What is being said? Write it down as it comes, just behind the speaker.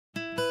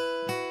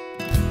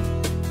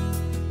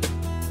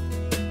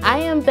I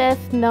am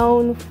best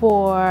known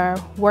for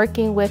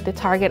working with the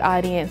target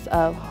audience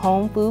of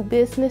home food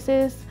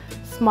businesses,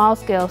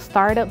 small-scale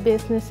startup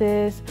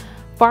businesses,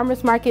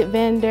 farmers market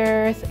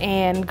vendors,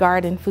 and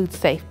garden food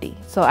safety.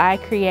 So I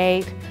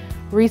create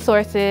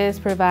resources,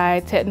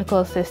 provide technical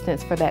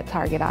assistance for that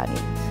target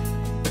audience.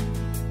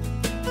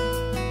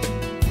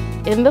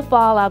 In the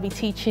fall, I'll be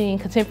teaching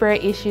contemporary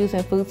issues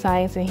in food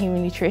science and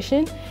human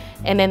nutrition,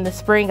 and in the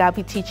spring, I'll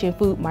be teaching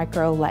food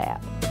micro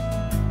lab.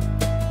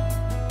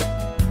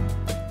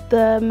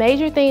 The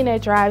major thing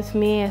that drives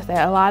me is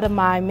that a lot of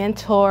my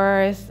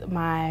mentors,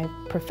 my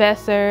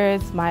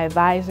professors, my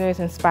advisors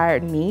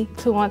inspired me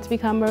to want to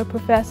become a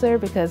professor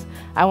because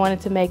I wanted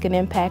to make an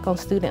impact on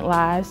student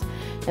lives.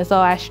 And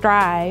so I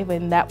strive,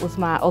 and that was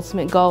my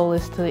ultimate goal,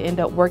 is to end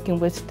up working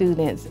with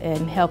students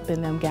and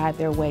helping them guide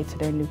their way to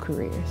their new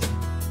careers.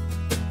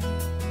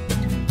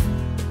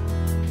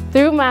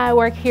 Through my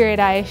work here at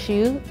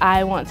ISU,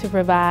 I want to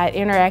provide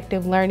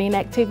interactive learning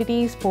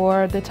activities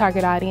for the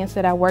target audience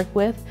that I work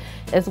with,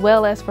 as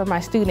well as for my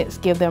students,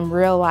 give them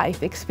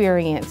real-life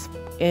experience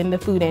in the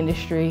food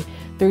industry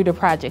through the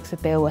projects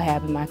that they will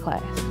have in my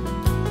class.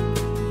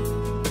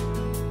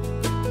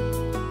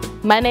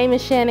 My name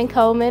is Shannon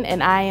Coleman,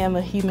 and I am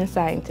a human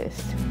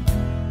scientist.